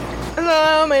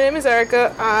Hello, my name is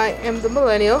Erica. I am the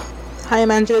millennial. Hi, I'm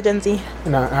Angela Gen Z.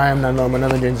 And I am not normal,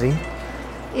 another Gen Z.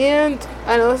 And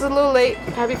I know this is a little late.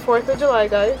 Happy 4th of July,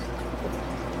 guys.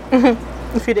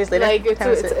 A few days later. Like,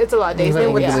 it's a lot of days. Like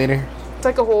a week Yeah. later. It's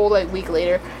like a whole, week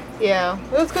later. Yeah.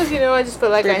 That's because, I just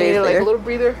felt like 3 I days needed, later. a little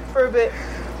breather for a bit.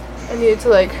 I needed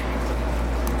to,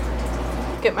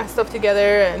 get my stuff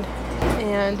together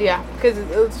and yeah. Because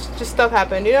it was just stuff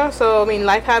happened, So,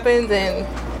 life happens and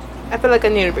I feel like I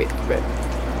need to breathe for a bit.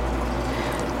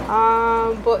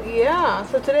 But yeah,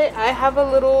 so today I have a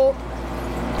little,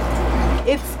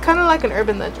 it's kind of like an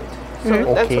urban legend. So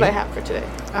that's Okay. what I have for today.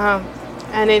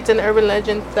 And it's an urban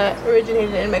legend that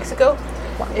originated in Mexico,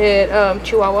 in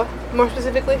Chihuahua, more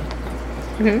specifically.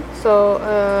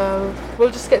 So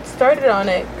we'll just get started on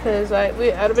it because I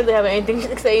don't really have anything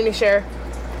exciting to share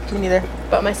Me neither.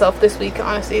 about myself this week.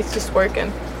 Honestly, it's just work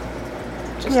and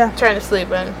just trying to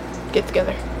sleep and get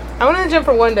together. I went to the gym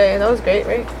for one day. That was great,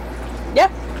 right? Yeah.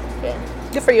 Yeah.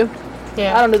 Good for you.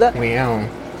 Yeah. I don't do that. Meow.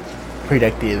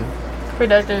 Productive.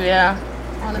 Productive, yeah.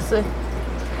 Honestly.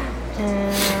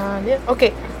 And yeah.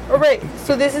 Okay. Alright.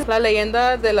 So this is La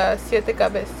Leyenda de las Siete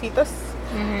Cabecitas.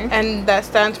 And that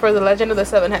stands for the Legend of the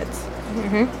Seven Heads.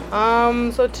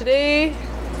 So today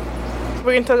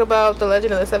we're gonna talk about the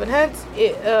Legend of the Seven Heads.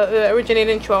 It originated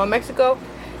in Chihuahua, Mexico.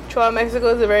 Chihuahua, Mexico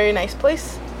is a very nice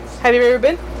place. Have you ever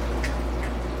been?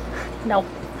 No.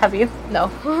 Have you? No.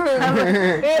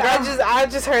 I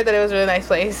just heard that it was a really nice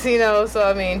place, so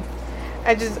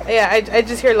I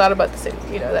just hear a lot about the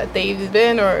city, that they've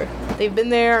been or they've been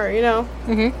there or,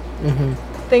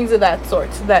 things of that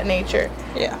sort, that nature.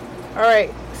 Yeah.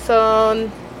 Alright,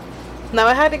 so now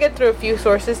I had to get through a few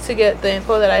sources to get the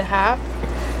info that I have.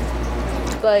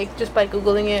 Just by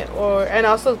Googling it and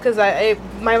also because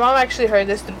my mom actually heard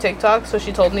this through TikTok, so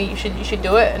she told me you should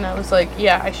do it, and I was like,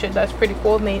 yeah, I should. That's pretty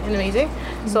cool and amazing.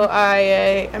 So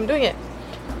I'm doing it.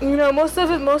 Most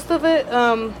of it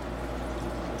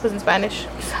was in Spanish.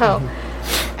 So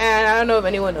and I don't know if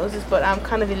anyone knows this, but I'm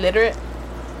kind of illiterate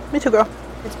Me too, girl.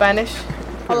 in Spanish.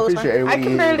 Although it's fine. I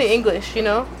can barely English,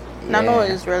 Nano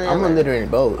is really. I'm illiterate in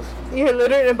both. You're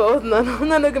illiterate in both.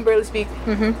 None can barely speak.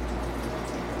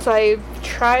 So I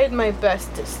tried my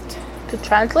bestest. To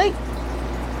translate?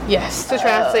 Yes, to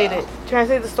translate it.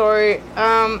 Translate the story.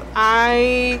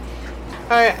 Alright,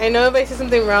 I know if I say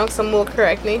something wrong, someone will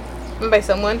correct me. And by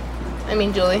someone, I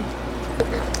mean Julie.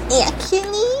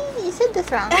 Actually, you said this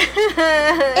wrong.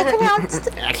 It's pronounced.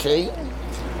 Actually.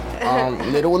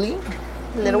 Literally.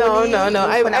 No.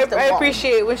 I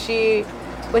appreciate when she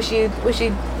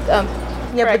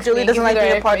Yeah, but corrects Julie me, doesn't gives like me the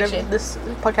being a right part of information. this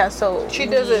podcast, so She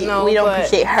doesn't know, We don't but-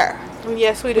 appreciate her.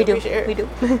 Yes, we do appreciate her. We do.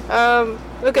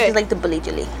 Okay. She's like the bully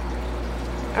Julie.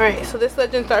 Alright, so this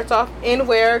legend starts off in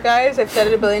where, guys? I've said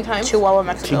it a billion times. Chihuahua,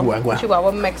 Mexico.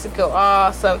 Chihuahua, Mexico.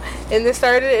 Awesome. And this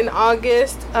started in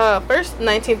August 1st,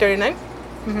 1939.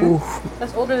 Oof.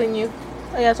 That's older than you.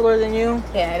 Oh, yeah, it's older than you.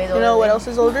 Yeah, it is You older know what than else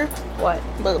is older? What?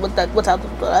 But what's out?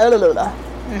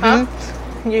 Huh?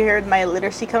 You heard my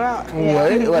literacy come out.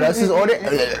 What else is ordered?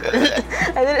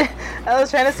 I was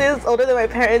trying to say it's older than my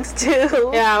parents too.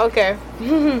 Yeah, okay.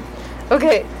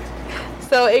 Okay.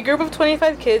 So a group of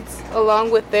 25 kids,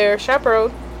 along with their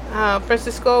chaperone,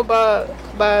 Francisco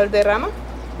Valderrama,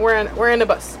 were in a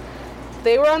bus.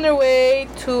 They were on their way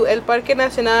to El Parque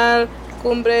Nacional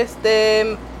Cumbres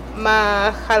de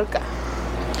Majalca.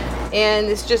 And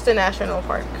it's just a national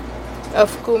park of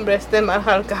Cumbres de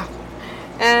Majalca.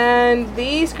 And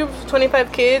these groups of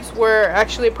 25 kids were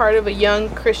actually part of a young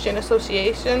Christian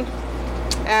association,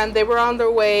 and they were on their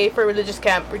way for religious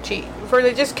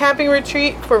camping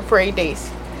retreat for 8 days.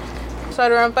 So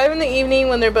at around 5 in the evening,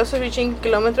 when their bus was reaching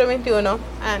Kilómetro 21,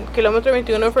 and Kilómetro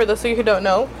 21, for those of you who don't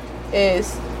know,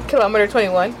 is Kilometer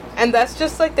 21, and that's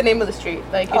just like the name of the street.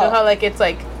 Like, you know how like it's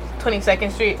like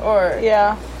 22nd Street or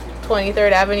Yeah.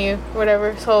 23rd Avenue or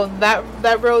whatever. So that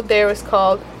road there was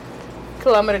called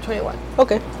Kilometer 21.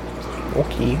 Okay.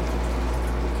 Okay.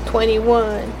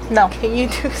 21. No. Can you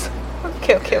do some?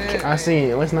 Okay. I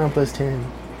see. What's 9 plus 10?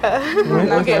 Okay.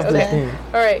 9 plus 10.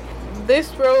 All right.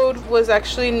 This road was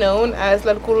actually known as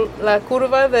La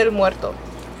Curva del Muerto,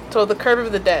 so the curve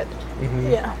of the dead.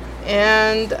 Yeah.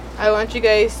 And I want you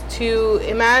guys to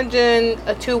imagine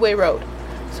a two-way road.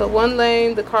 So one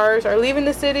lane, the cars are leaving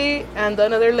the city, and the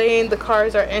another lane, the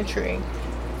cars are entering.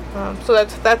 So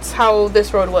that's how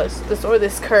this road was.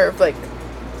 This curve, like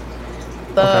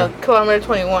the Kilometer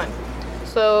 21.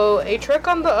 So a truck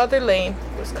on the other lane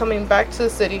was coming back to the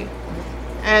city,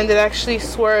 and it actually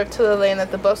swerved to the lane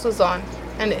that the bus was on,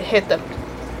 and it hit them.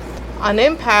 On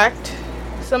impact,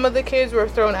 some of the kids were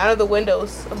thrown out of the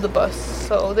windows of the bus,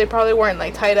 so they probably weren't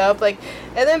like tied up. Like,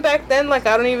 and then back then, like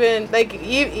I don't even like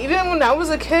even when I was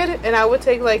a kid and I would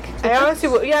take like I honestly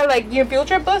would, yeah, like your field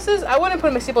trip buses, I wouldn't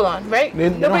put my seatbelt on, right? They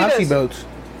don't have seatbelts.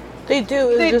 They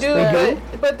do. They It's do,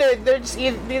 just but they're just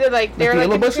either like they're the like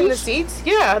in yellow between the buses? seats.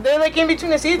 Yeah, they're like in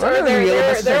between the seats, I or remember the yellow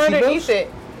buses they're had underneath seatbelts. it.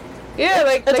 Yeah,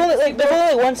 like It's only like there's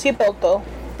only like one seatbelt though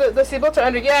the seatbelts are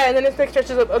under. Yeah, and then it like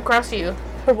stretches up across you.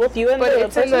 for both you and But the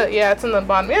it's in person. it's in the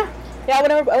bottom. Yeah, Yeah, I would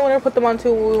never put them on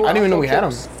too. When we were I didn't even on know we had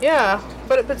trips. them. yeah.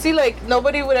 But see, like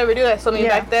nobody would ever do that. So I mean,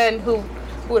 Yeah. back then, who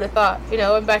would have thought? You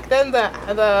know, and back then the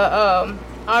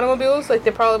automobiles, like they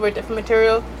probably were different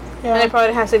material, and they Yeah. probably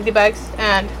didn't have safety bags,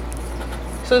 and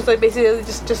so it's like basically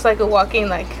just like a walking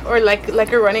like or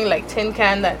like a running like tin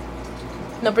can that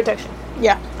no protection.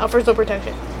 Yeah. Offers no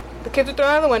protection. The kids were thrown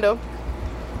out of the window.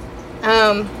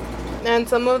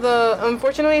 And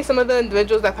unfortunately, some of the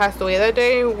individuals that passed away that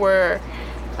day were,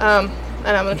 and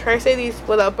I'm gonna try to say these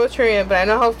without butchering it, but I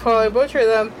know how probably butcher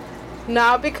them.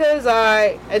 Not because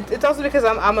it's also because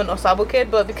I'm an Osabo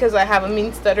kid, but because I have a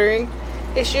mean stuttering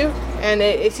issue, and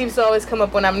it seems to always come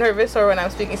up when I'm nervous or when I'm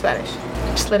speaking Spanish.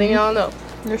 Just letting y'all know.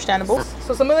 Understandable.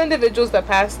 So some of the individuals that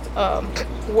passed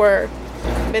were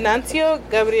Venancio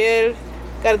Gabriel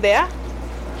Gardea.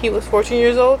 He was 14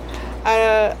 years old.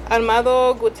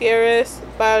 Armando Gutierrez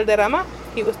Valderrama.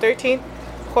 He was 13.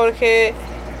 Jorge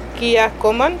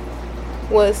Giacoman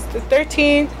was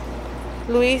 13.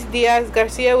 Luis Diaz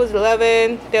Garcia was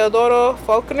 11. Teodoro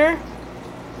Faulkner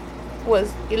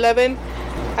was 11.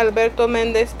 Alberto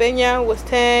Mendez Peña was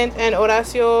 10. And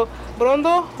Horacio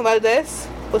Brondo Valdez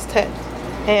was 10.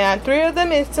 And 3 of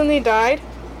them instantly died,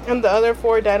 and the other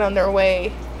 4 died on their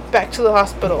way back to the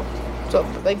hospital. So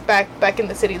like back in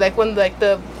the city, like when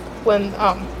the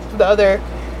other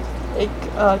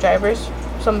drivers,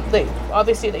 they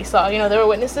obviously saw, they were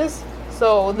witnesses,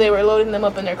 so they were loading them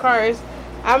up in their cars.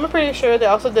 I'm pretty sure they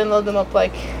also didn't load them up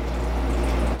like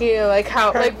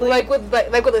how like with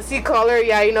a seat collar,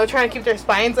 trying to keep their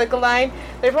spines like aligned.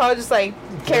 They probably just like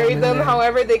carried them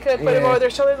however they could, put them over their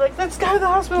shoulders, like let's go to the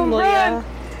hospital and run.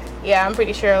 Yeah, I'm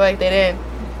pretty sure like they did.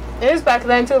 It was back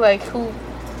then too, like who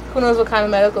knows what kind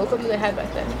of medical equipment they had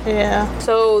back then. Yeah.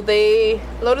 So they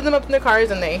loaded them up in their cars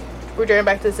and they were driven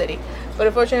back to the city. But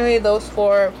unfortunately, those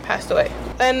 4 passed away.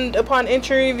 And upon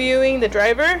interviewing the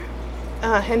driver,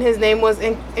 and his name was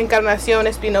Encarnacion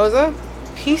Espinoza,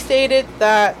 he stated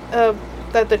that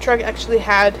the truck actually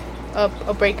had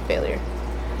a brake failure.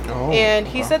 Oh, And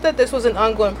he said that this was an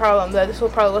ongoing problem, that this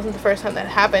probably wasn't the first time that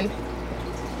happened.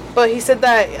 But he said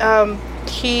that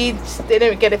he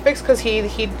didn't get it fixed because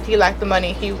he lacked the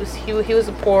money. He was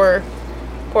a poor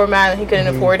man and he couldn't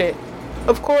afford it.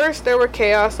 Of course, there were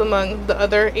chaos among the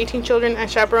other 18 children and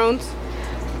chaperones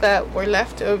that were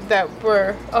left, that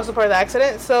were also part of the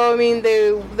accident. So I mean,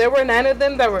 there were 9 of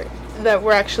them that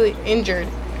were actually injured,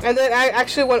 and then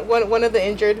one of the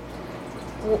injured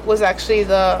was actually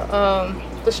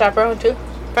the chaperone too,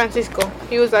 Francisco.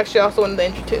 He was actually also one of the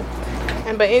injured too.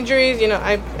 And by injuries,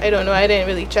 I don't know. I didn't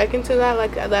really check into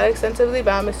that that extensively,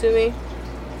 but I'm assuming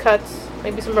cuts,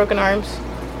 maybe some broken arms.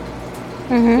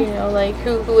 Like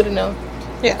who would have known?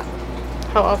 Yeah.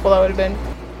 How awful that would have been.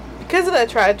 Because of that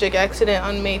tragic accident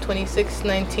on May 26,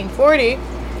 1940,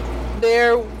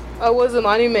 there was a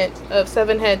monument of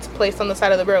 7 heads placed on the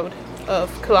side of the road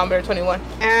of kilometer 21,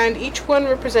 and each one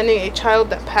representing a child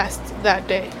that passed that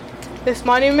day. This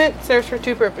monument serves for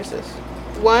 2 purposes.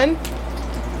 1,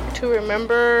 to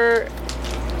remember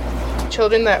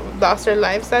children that lost their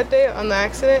lives that day on the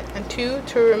accident, and 2,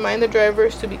 to remind the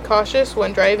drivers to be cautious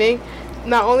when driving.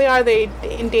 Not only are they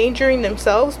endangering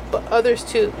themselves, but others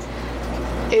too,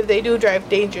 if they do drive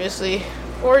dangerously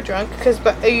or drunk. Because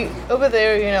over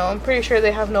there, I'm pretty sure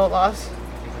they have no laws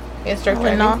against drunk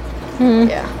driving. not.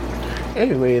 Yeah.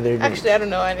 Anyway, they're Actually, I don't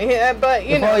know any. But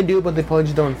they probably do, but they probably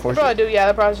just don't enforce they probably it. do. Yeah,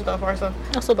 they probably just don't force them.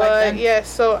 Also back But then. yeah,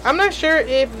 so I'm not sure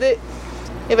if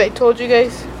I told you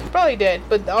guys, probably did.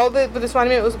 But this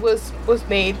monument was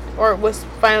made or was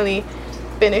finally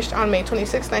finished on May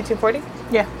 26, 1940.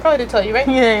 Yeah. Probably did tell you, right?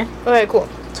 Yeah. Okay, cool.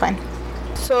 It's fine.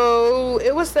 So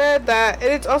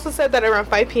it's also said that around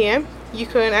 5 p.m. you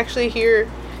can actually hear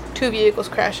 2 vehicles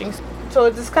crashing. So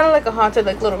it's kind of like a haunted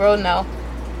little road now,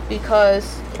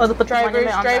 because They put the monument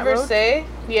on that drivers road? say,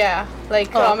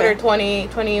 kilometer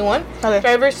 21. Okay.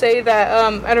 Drivers say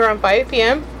that at around 5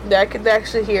 p.m. they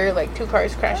actually hear 2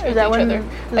 cars crashing Is into that each when- other.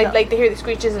 is Like that- they hear the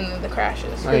screeches and then the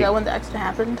crashes. Is that when the accident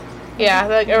happened? Yeah,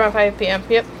 around 5 p.m.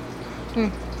 Yep.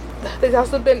 There's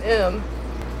also been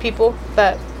people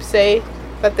that say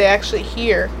that they actually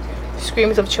hear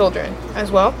screams of children as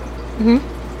well.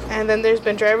 And then there's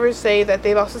been drivers say that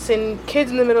they've also seen kids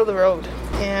in the middle of the road.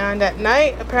 And at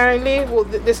night, apparently, well,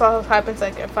 this all happens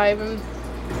like at 5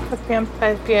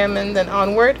 p.m. and then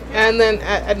onward. And then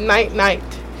at night,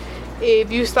 if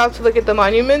you stop to look at the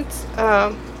monuments,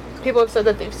 people have said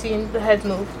that they've seen the heads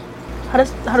move. How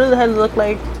does the head look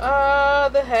like?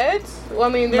 The heads? Well, I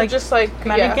mean, they're just like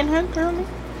mannequin head, really?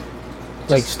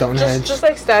 Like Stonehenge. Just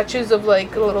like statues of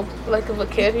like a little, like of a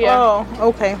kid. Yeah. Oh,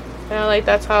 okay. And like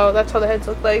that's how the heads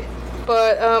look like.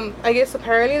 But I guess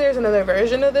apparently there's another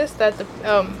version of this that the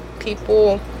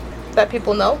people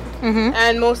know,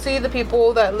 and mostly the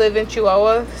people that live in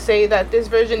Chihuahua say that this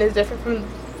version is different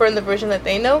from the version that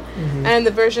they know, and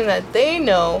the version that they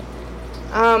know,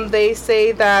 they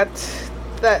say that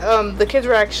the 7 kids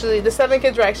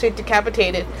were actually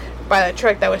decapitated by that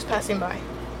truck that was passing by.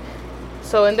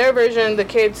 So in their version, the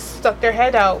kids stuck their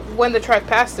head out when the truck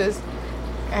passes,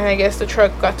 and I guess the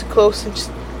truck got too close and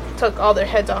just took all their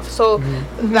heads off. So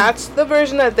that's the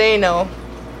version that they know,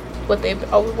 what they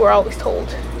were always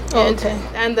told. Oh, okay.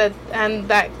 And that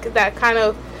kind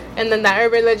of, and then that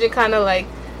urban legend kind of like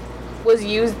was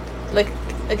used like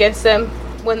against them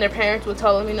when their parents would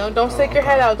tell them, you know, don't stick your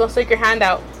head out, don't stick your hand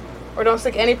out, or don't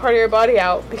stick any part of your body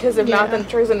out, because if not, then the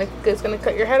truck's gonna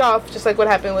cut your head off, just like what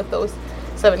happened with those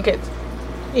 7 kids.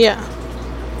 Yeah.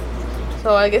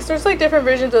 So I guess there's like different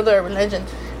versions of the urban legend.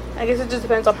 I guess it just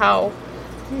depends on how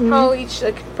each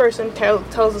person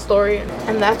tells the story,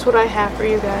 and that's what I have for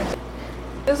you guys.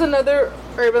 There's another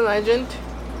urban legend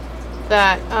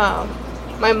that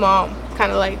my mom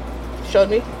kind of like showed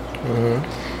me,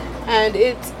 and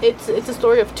it's a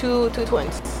story of two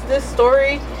twins. This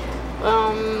story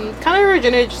kind of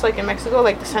originated just like in Mexico,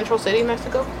 like the central city,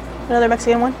 Mexico. Another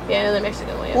Mexican one? Yeah, another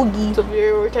Mexican one. Yeah. Oogie. So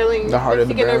we were telling The Heart of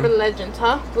the Mexican Brown. urban legends,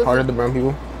 huh? Heart of the brown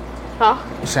people.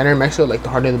 Huh? Center of Mexico, like the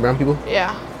heart of the brown people.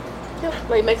 Yeah.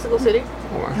 Like Mexico City.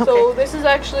 Oh, wow. So this is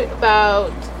actually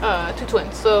about 2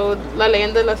 twins. So La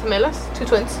Leyenda de las Gemelas, 2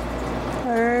 twins.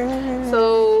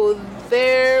 So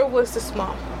there was this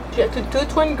mom. She had two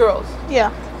twin girls,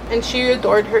 Yeah. and she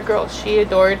adored her girls. She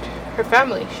adored her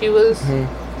family. She was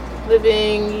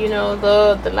living, you know,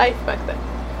 the life back then.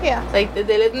 Yeah. Like they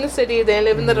lived in the city, they didn't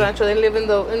live in the rancho, they didn't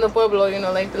live in the pueblo, you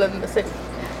know, like they lived in the city.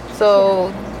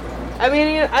 So, I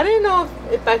mean, you know, I didn't know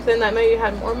if back then that meant you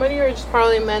had more money, or it just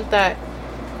probably meant that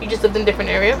you just lived in different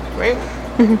areas, right?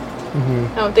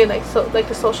 I don't think like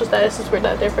the social statuses were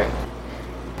that different.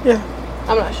 Yeah.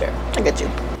 I'm not sure. I get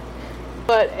you.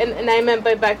 But and I meant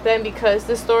by back then because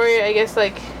this story, I guess,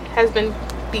 like has been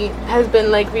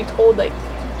like retold like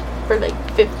for like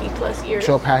 50 plus years.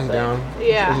 So passed like, down.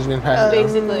 Yeah. It's just been passed down.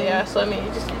 Basically, yeah. So I mean,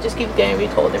 it just keeps getting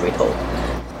retold and retold.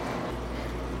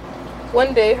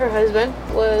 One day, her husband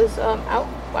was out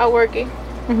working,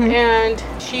 and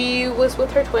she was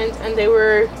with her twins, and they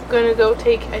were gonna go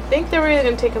take. I think they were either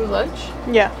gonna take him lunch.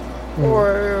 Yeah.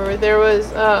 Or there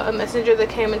was a messenger that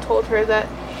came and told her that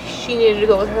she needed to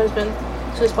go with her husband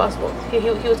as soon as possible. He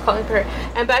was calling for her.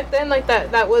 And back then, like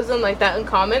that wasn't like that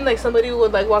uncommon. Like somebody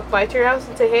would like walk by to your house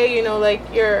and say, hey, you know, like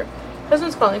your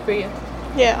husband's calling for you.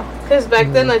 Yeah. Because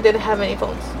back then I didn't have any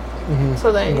phones.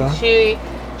 So then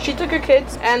she took her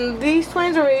kids, and these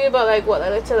twins were maybe about like what,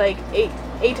 let's say like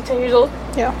 8 to 10 years old.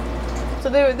 Yeah. So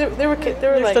they were kids. They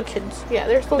were They're like still kids. Yeah,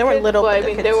 they're still They kids. weren't little, but but I they're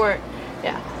mean, kids. they weren't.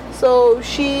 Yeah. So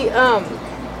she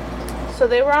so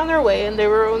they were on their way, and they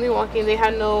were only walking. They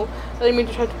had no other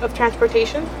means of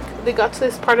transportation. They got to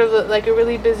this part of a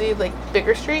really busy, like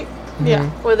bigger street. Yeah.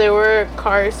 Where there were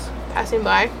cars passing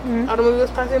by,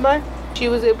 automobiles passing by. She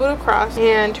was able to cross,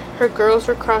 and her girls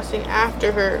were crossing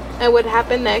after her. And what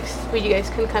happened next, what you guys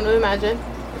can kind of imagine,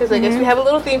 because I guess we have a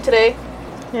little theme today.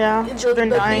 Yeah. Children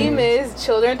the dying. theme is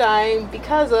children dying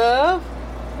because of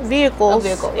Vehicles. a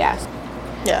vehicle. Yes.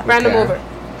 Yeah. Ran them Okay. over.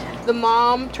 The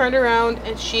mom turned around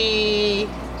and she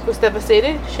was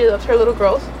devastated. She loved her little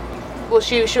girls. Well,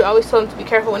 she always told them to be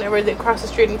careful whenever they cross the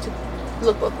street and to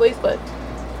look both ways. But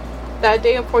that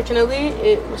day, unfortunately,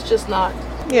 it was just not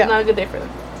a good day for them.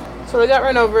 So they got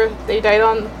run over. They died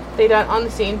on the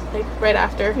scene, like right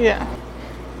after. Yeah.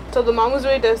 So the mom was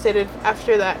really devastated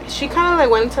after that. She kind of like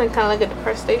went into kind of like a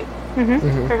depressed state.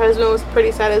 Her husband was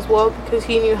pretty sad as well because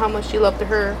he knew how much she loved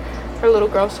her little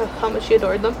girls, how much she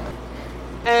adored them.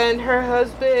 And her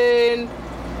husband,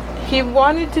 he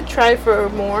wanted to try for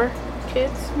more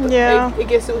kids. But Yeah. I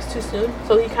guess it was too soon.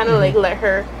 So he kind of like let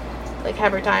her like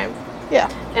have her time. Yeah.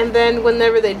 And then when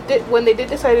they did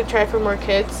decide to try for more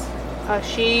kids,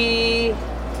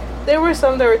 there were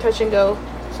some that were touch and go.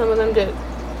 Some of them did.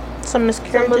 Some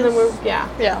miscarriages. Some of them were, yeah.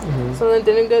 Yeah. Some of them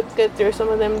didn't get through. Some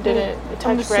of them didn't I'm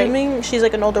touch right. assuming she's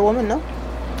like an older woman, no?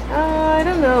 I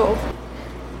don't know.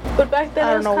 But back then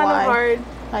I it was don't kind know of why. hard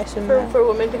I assume for, that. for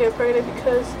women to get pregnant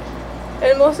because,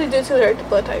 and mostly due to their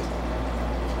blood type.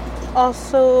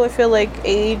 Also, I feel like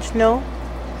age, no.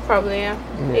 Probably, yeah.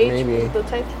 Yeah, Age, maybe. blood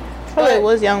type. Probably But-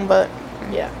 was young, but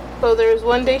Yeah. So there was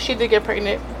one day she did get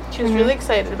pregnant. She was really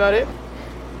excited about it.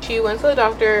 She went to the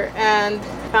doctor and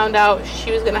found out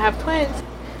she was gonna have twins.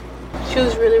 She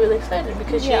was really, really excited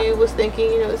because she Yeah. was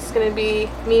thinking, this is gonna be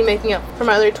me making up for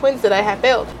my other twins that I had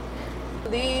failed.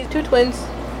 These two twins,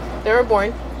 they were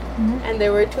born, and they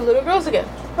were two little girls again.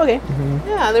 okay.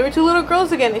 Yeah, there were two little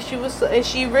girls again, and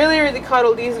she really, really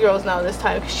coddled these girls now this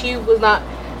time. 'Cause she was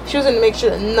gonna make sure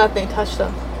that nothing touched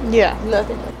them, Yeah.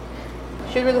 nothing.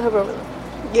 She would really hover over them.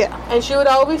 Yeah. And she would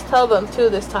always tell them too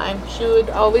this time. She would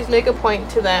always make a point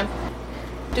to them.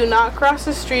 Do not cross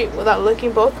the street without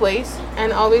looking both ways,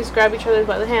 and always grab each other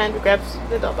by the hand. Grabs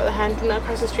the adult by the hand. Do not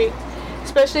cross the street,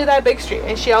 especially that big street.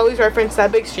 And she always referenced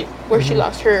that big street where she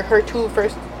lost her two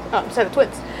first set of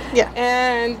twins. Yeah.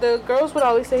 And the girls would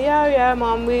always say, yeah,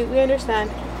 Mom, we understand.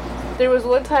 There was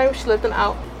one time she let them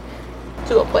out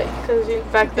to go play because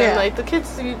back then, Yeah. like the kids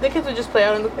would just play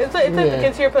out in the. It's like the Yeah.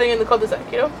 kids here playing in the cul-de-sac,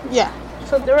 Yeah.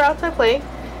 So they were outside playing,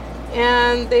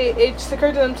 and it just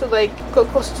occurred to them to like go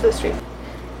closer to the street.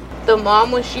 The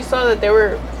mom, when she saw that they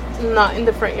were not in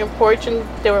the front yard porch and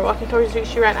they were walking towards the street,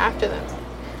 she ran after them.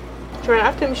 She ran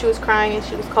after them. She was crying and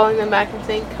she was calling them back and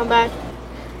saying, "Come back!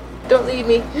 Don't leave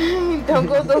me! don't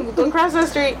cross the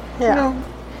street!" Yeah.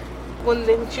 When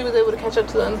she was able to catch up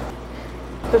to them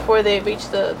before they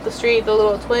reached the street, the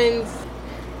little twins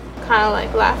kind of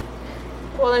like laughed.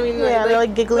 Well, I mean, Yeah, they're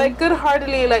like giggling. like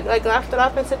good-heartedly, like laughed it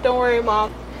off and said, "Don't worry,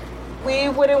 Mom. We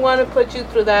wouldn't want to put you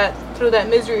through that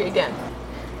misery again."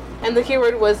 And the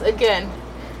keyword was again.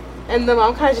 And the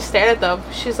mom kind of just stared at them.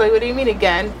 She's like, "What do you mean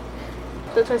again?"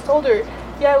 The twins told her,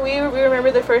 "Yeah, we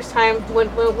remember the first time when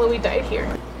we died here."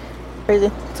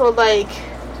 Crazy. So like,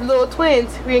 little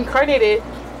twins reincarnated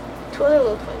to other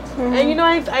little twins. And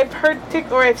I've heard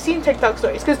I've seen TikTok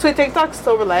stories because TikTok's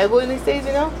so reliable in these days.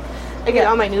 I get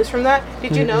all my news from that.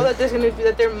 Did you know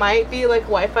that there might be like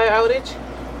Wi-Fi outage?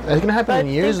 That's gonna happen I in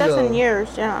years think that's though. in years,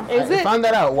 yeah. Is I it? found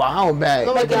that out a while back.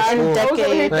 Oh my like, god! in I school. was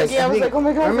over here Decades. thinking, I was like, oh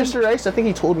my god. Remember Mr. Rice? I think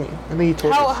he told me.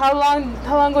 us. How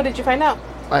long ago did you find out?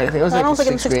 I think it was I like don't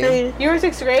think in sixth grade. You were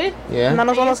 6th grade? Yeah. None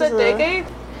of And you us said is decade?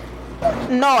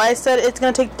 No, I said it's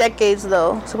gonna take decades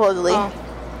though, supposedly. Oh.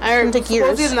 I heard It'll take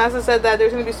years. supposedly NASA said that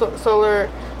there's gonna be solar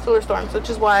storms, which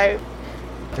is why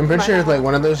I'm pretty Might sure if not. like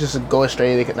one of those just go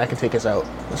astray, that can take us out.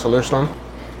 A solar storm.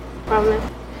 probably.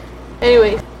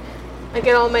 Anyway, I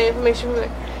get all my information from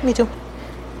there. Me too.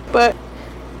 But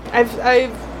I've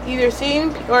either seen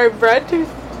or I've read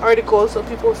articles of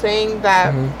people saying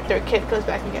that their kid comes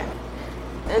back again,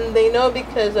 and they know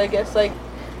because I guess like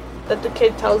that the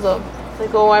kid tells them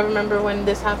like, "Oh, I remember when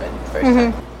this happened first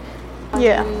time."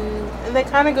 Yeah. And that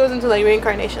kind of goes into like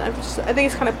reincarnation. I think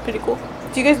it's kind of pretty cool.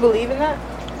 Do you guys believe in that?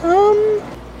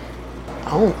 I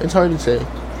don't. It's hard to say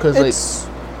because It's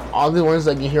like all the ones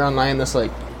that you hear online, that's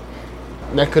like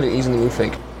that could easily be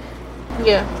fake.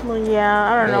 Yeah. well,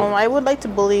 yeah, I don't know. Yeah. I would like to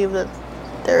believe that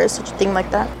there is such a thing like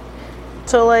that.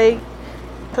 So like,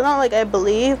 it's not like I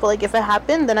believe, but like if it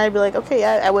happened, then I'd be like, okay,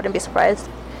 I wouldn't be surprised.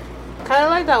 Kind of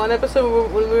like that one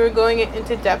episode when we were going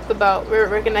into depth about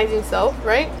recognizing self,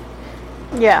 right?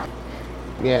 Yeah.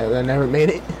 Yeah, that never made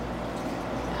it.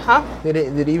 Huh? Did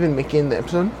it even make it in the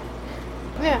episode?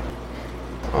 Yeah.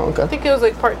 Oh, okay. I think it was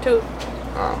like part 2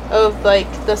 Oh, of like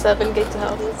the 7 gates of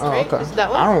hell. Right? okay. Is it that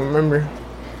one? I don't remember.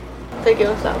 I think it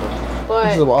was that one.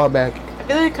 This is a But while back. I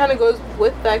feel like it kind of goes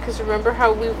with that because remember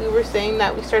how we were saying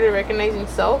that we started recognizing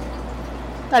self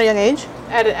At a young age.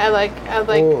 at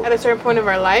Oh. a certain point of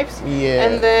our lives. Yeah.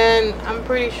 And then I'm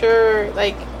pretty sure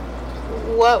like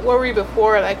what were we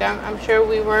before? Like I'm sure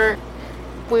we weren't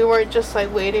just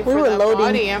like waiting We for were that loading.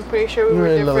 body. I'm pretty sure we We were were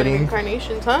different loading.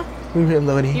 incarnations, huh? We were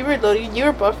loading. You were loading. You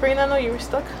were buffering. I know you were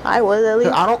stuck. I was at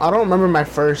least. I don't remember my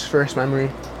first memory.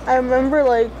 I remember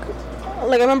like I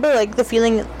remember like the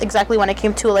feeling exactly when I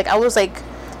came to. Like I was like,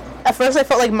 at first I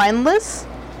felt like mindless,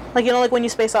 like like when you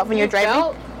space off when you're driving.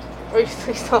 Felt, or you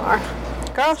still are.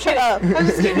 Girl, shut up. I'm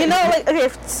just kidding. Like okay,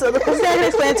 so the first thing I can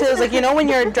explain it to is like when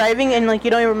you're driving and like you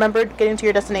don't even remember getting to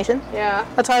your destination. Yeah.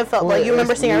 That's how I felt. Like you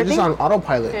remember seeing You're everything. just on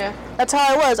autopilot. Yeah. That's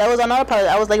how I was. I was on autopilot.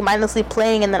 I was like mindlessly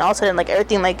playing, and then all of a sudden like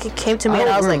everything like it came to me, I and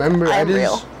I don't was remember. like, I'm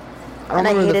real. I don't And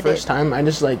I remember the hated first it. time. I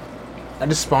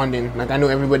just spawned in. Like I knew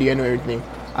everybody. I knew everything.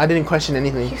 I didn't question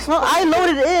anything. Well, I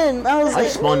loaded in. I was I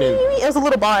like, spawned in. It was a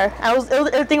little bar.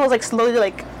 Everything was like slowly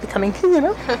like becoming,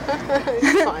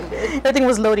 Bonded. Everything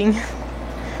was loading.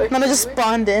 And then I just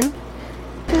spawned in.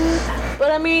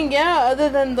 But I mean, yeah. Other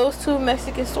than those 2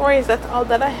 Mexican stories, that's all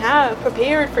that I have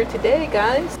prepared for today,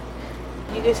 guys.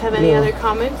 You guys have any Yeah. other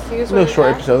comments? You guys A little wanna short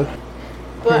add? episode.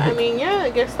 But I mean, yeah, I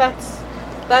guess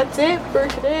that's it for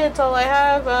today. That's all I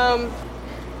have.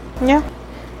 Yeah.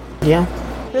 Yeah.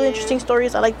 Really interesting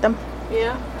stories. I like them.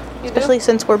 Yeah. You do? Especially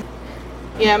since we're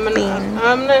Yeah, I'm Bean.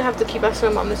 gonna have to keep asking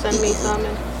my mom to send me some,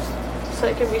 and so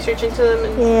I can research into them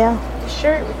and yeah.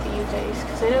 share it with you guys,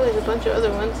 because I know there's a bunch of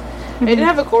other ones. I did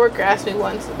have a coworker ask me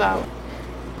once about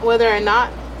whether or not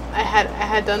I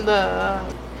had done the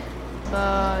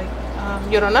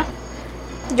Llorona,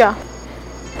 Yeah.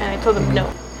 and I told him no.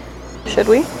 Should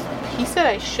we? He said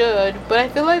I should, but I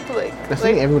feel like That's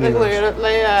like everybody knows.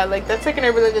 like that's like an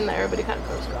urban legend that everybody kind of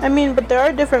goes I mean, but there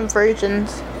are different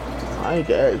versions. I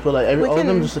guess, but like We all of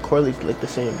them can- just correlate like the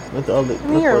same. Like the other.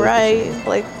 You're right.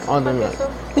 Like All of them like.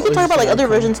 we could talk about like other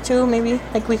icon. versions too. Maybe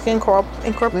like we can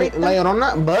incorporate Like them.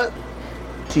 Llorona, but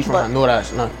she's from But-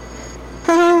 Honduras, no.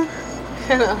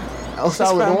 El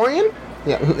Salvadorian?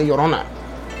 Yeah, Llorona.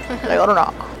 Like, I don't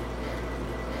know.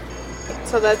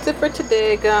 So that's it for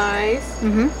today, guys.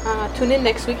 Tune in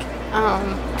next week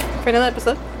for another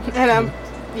episode, and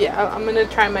yeah, I'm gonna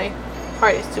try my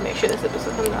hardest to make sure this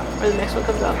episode comes out or the next one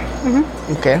comes out.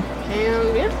 Okay.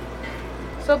 And yeah,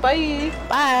 so bye.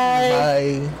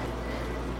 Bye. Bye.